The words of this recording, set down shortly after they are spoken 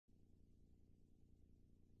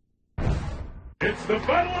It's the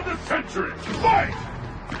battle of the century! Fight!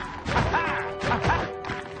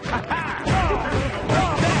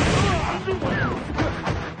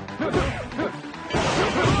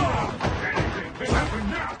 Anything can happen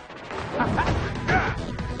now!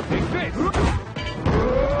 Take this!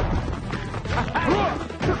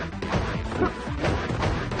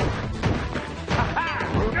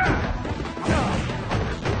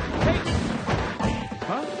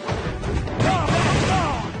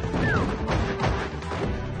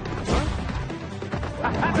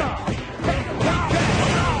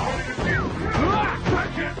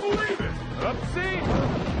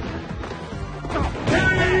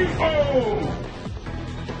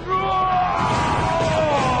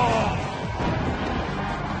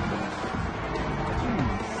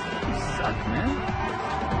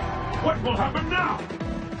 What will happen now?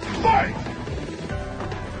 Fight!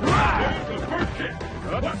 There's the first hit.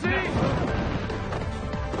 Let's see.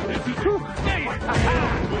 This is it. Fight.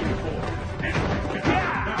 Waiting for. Anything can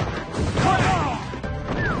happen now.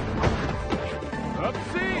 Up,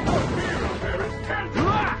 see. Fear of there is cancer.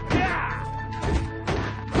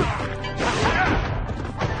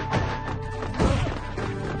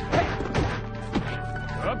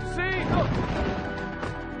 Up, see.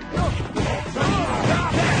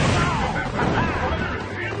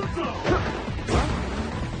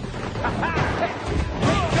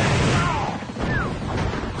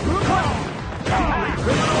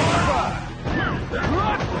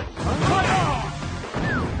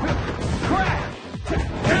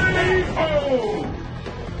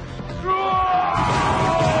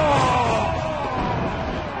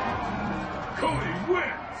 Cody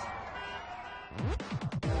wins!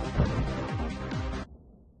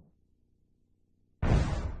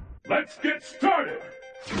 Let's get started!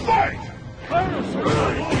 Fight!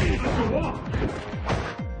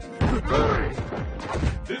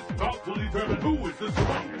 This bout will determine who is the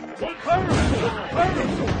strongest. One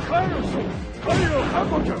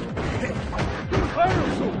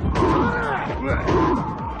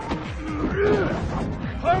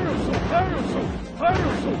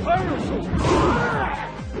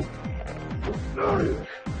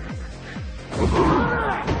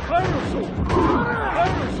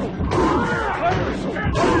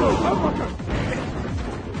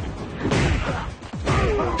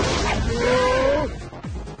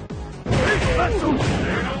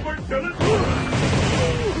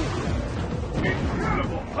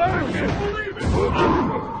incredible! I can't believe it!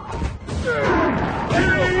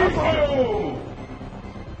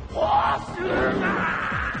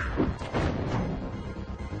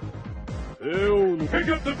 Pick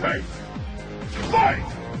up the pace! Fight!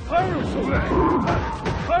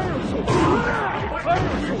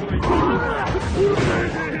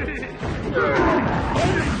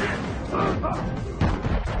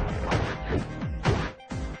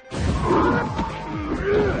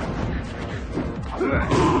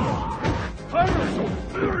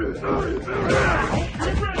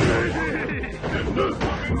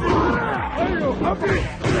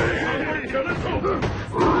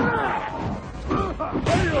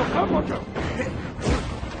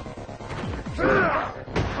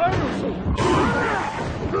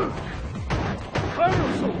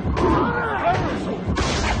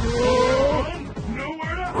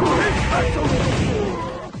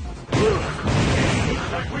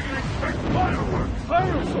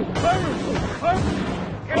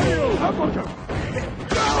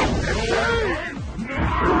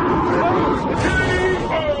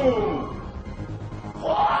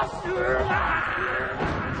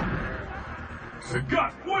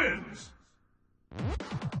 Sagat wins!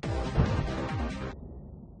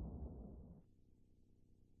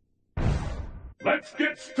 Let's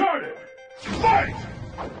get started! Fight!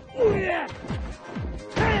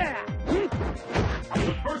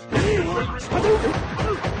 The first hit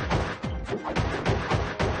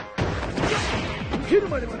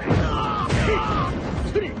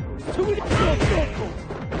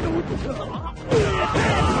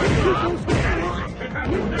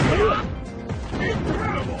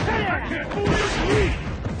incredible! I can't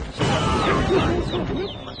believe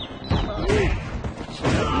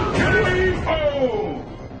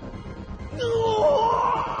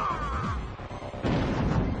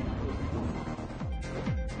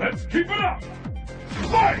Let's keep it up!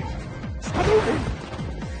 Fight!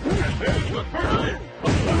 And there's the first hit!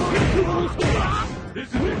 This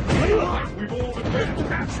is it! We've all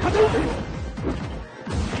advanced!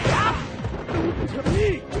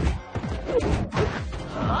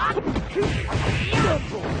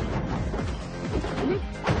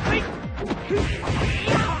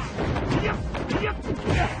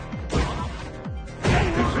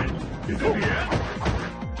 Is it the end?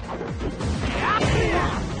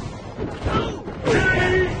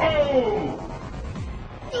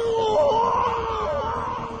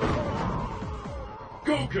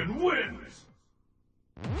 Gouken wins!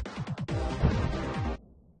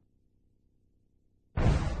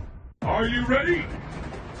 Are you ready?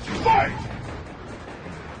 Fight!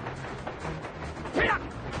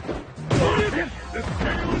 The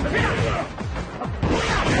scale is here!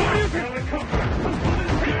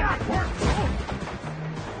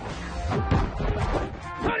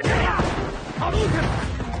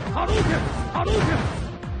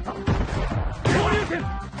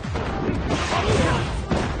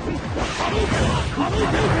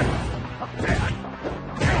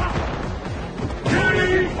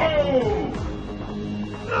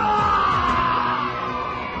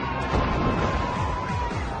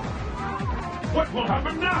 What will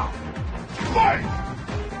happen now? Fight!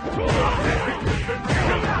 The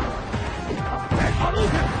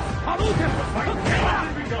fight has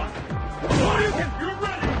already begun. You're ready!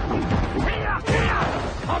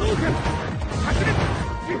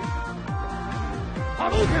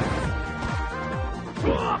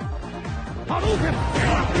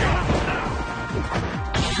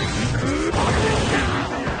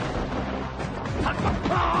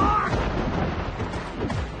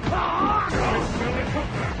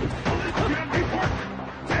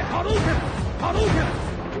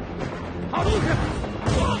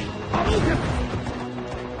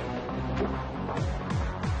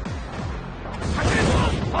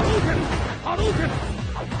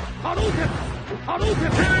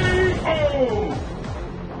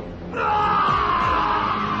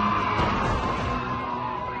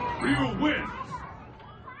 Ryu wins!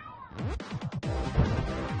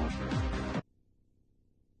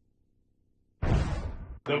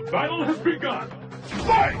 The battle has begun!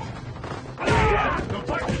 Fight! The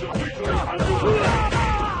fight is officially underway!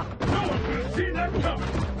 No one could have seen that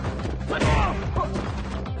coming!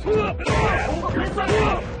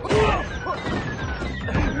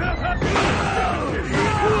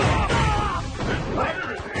 This fighter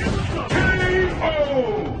is in the KO!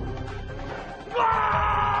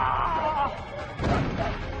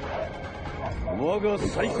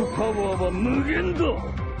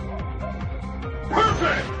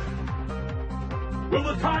 Perfect! Will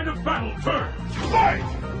the tide of battle turn? Fight!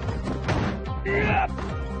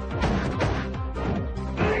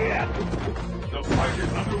 The fight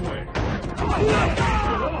is underway.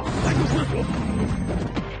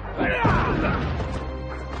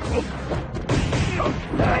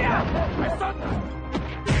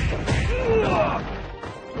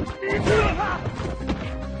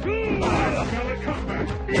 Gotta come back.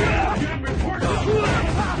 Damn important.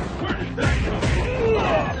 Where did that come from?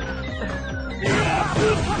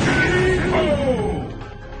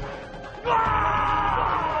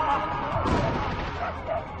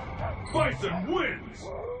 Bison wins!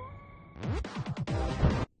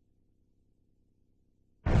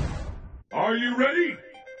 Are you ready?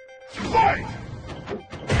 Fight!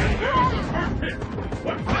 And there's the first hit!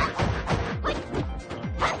 What's next?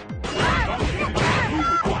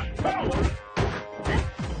 What power?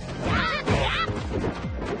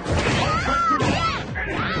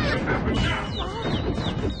 Anything can happen now!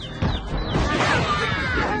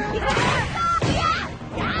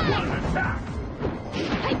 What an attack!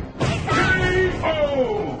 KO!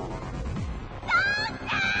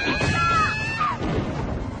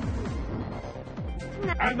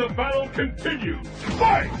 And the battle continues!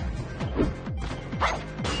 Fight!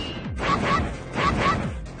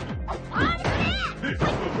 This is the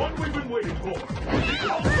one we've been waiting for!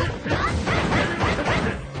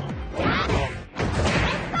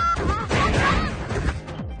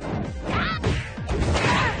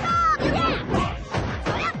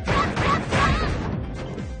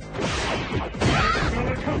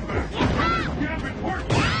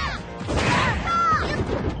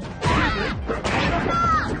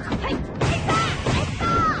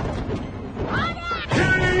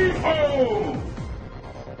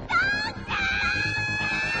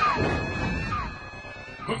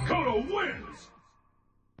 Makoto wins!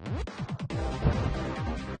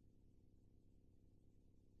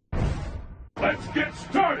 Let's get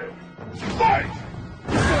started! Fight!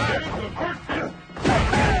 There's the first hit!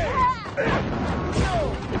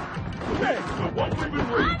 This is the one we've been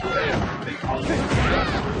waiting for! The ultimate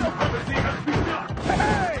supremacy has begun!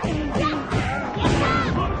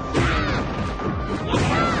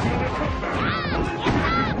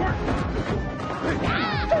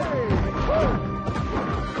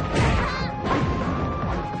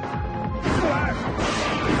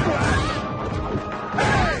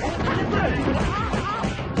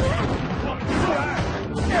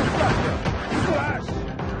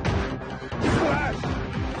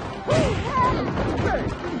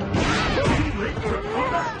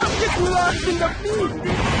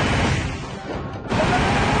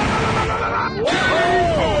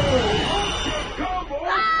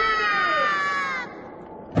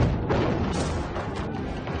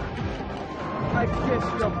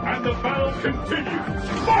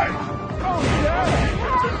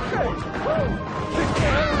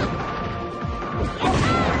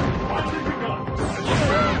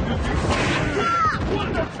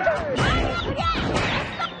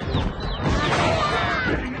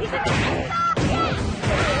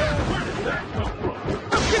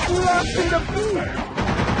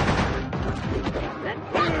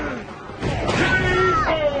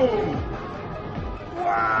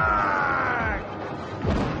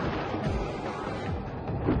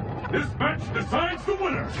 This match decides the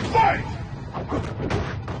winner. Fight!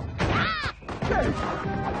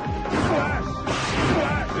 Splash!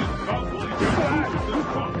 Splash! This probably splash!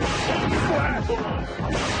 Splash! Splash!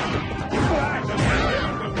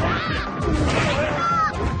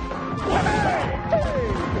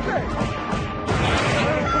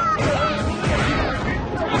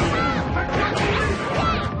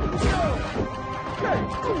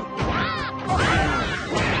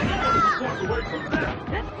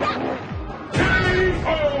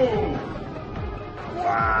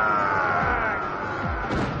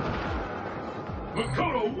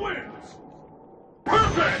 Makoto wins!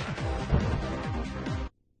 Perfect!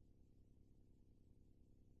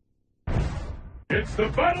 It's the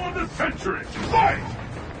battle of the century! Fight!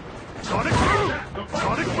 Sonic Boom!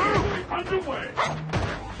 Sonic Boom! Underway!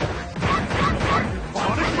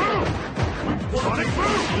 Sonic Boom! Sonic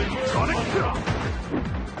Boom! Sonic Boom!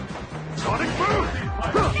 Sonic Boom!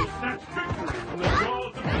 Snatch victory from the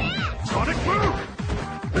jaws of Sonic Boom!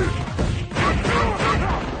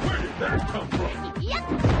 Where did that come from?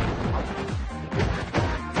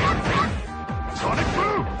 Sonic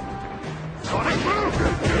Boom! Sonic Boom!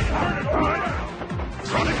 Turn it around!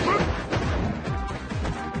 Sonic Boom!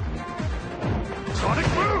 Sonic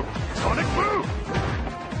Boom! Sonic Boom!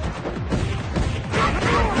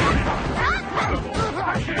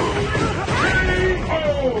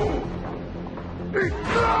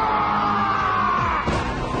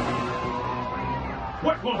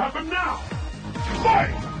 What will happen now?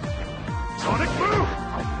 Fight! Sonic Boom!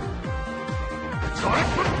 Sonic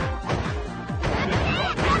Boom!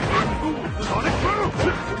 Sonic Boom!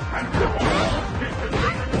 Sonic Boom!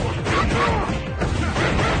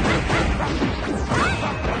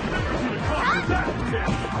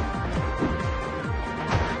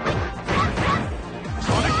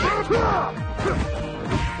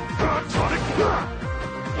 Sonic Boom!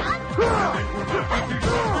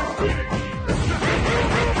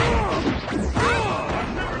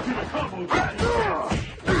 I've never seen a combo that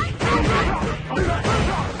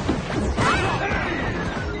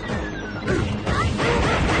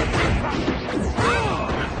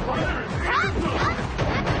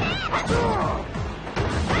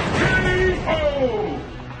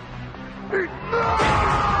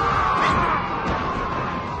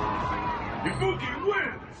Ibuki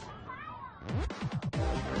wins!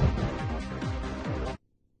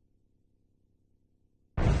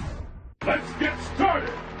 Let's get started!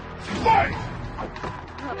 Fight!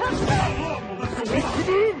 How long will this go on?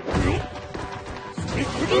 This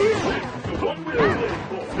is the one we're waiting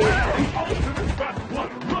for! The ultimate fast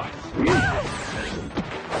blood rush!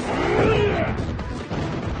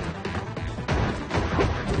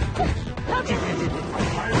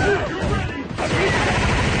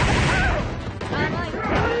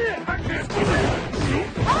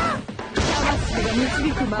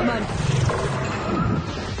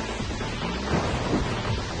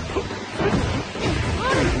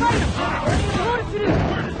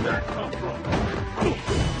 Where did that come from?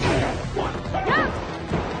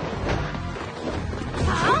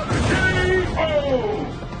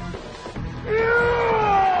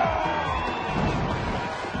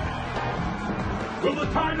 Will the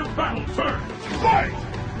tide of battle turn? Fight!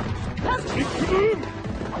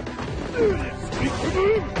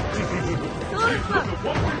 This is the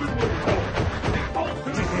one we've been waiting for. The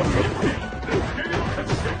ultimate champion. This game has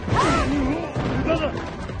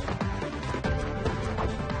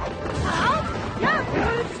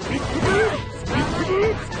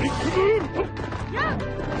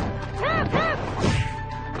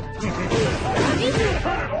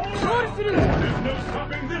There's no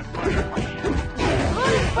stopping this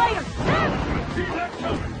fight. See that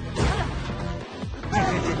coming.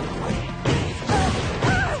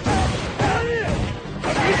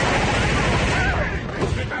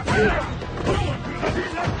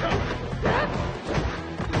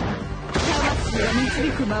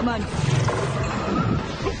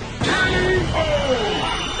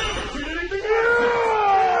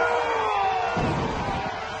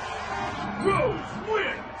 Rose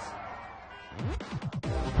wins!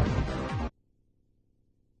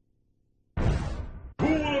 Who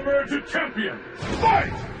will emerge a champion?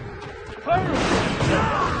 Fight!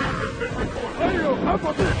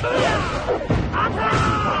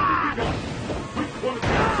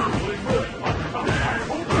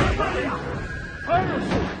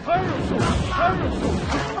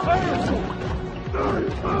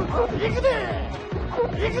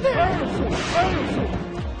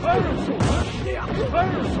 And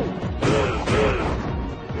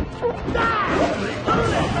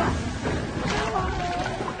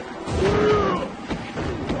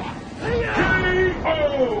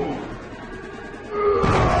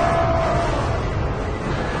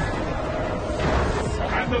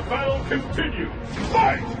the battle continues.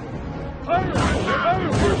 Fight!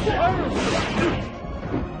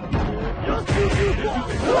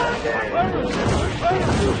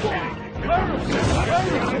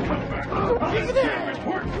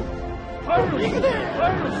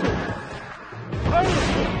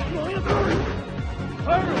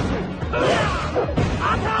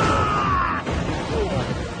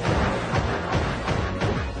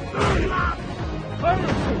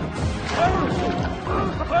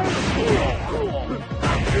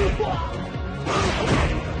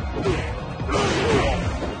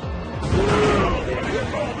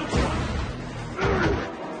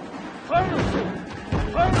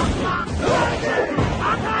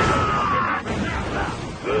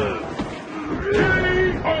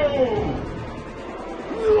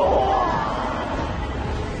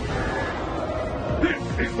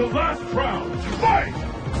 This is the last round. Fight!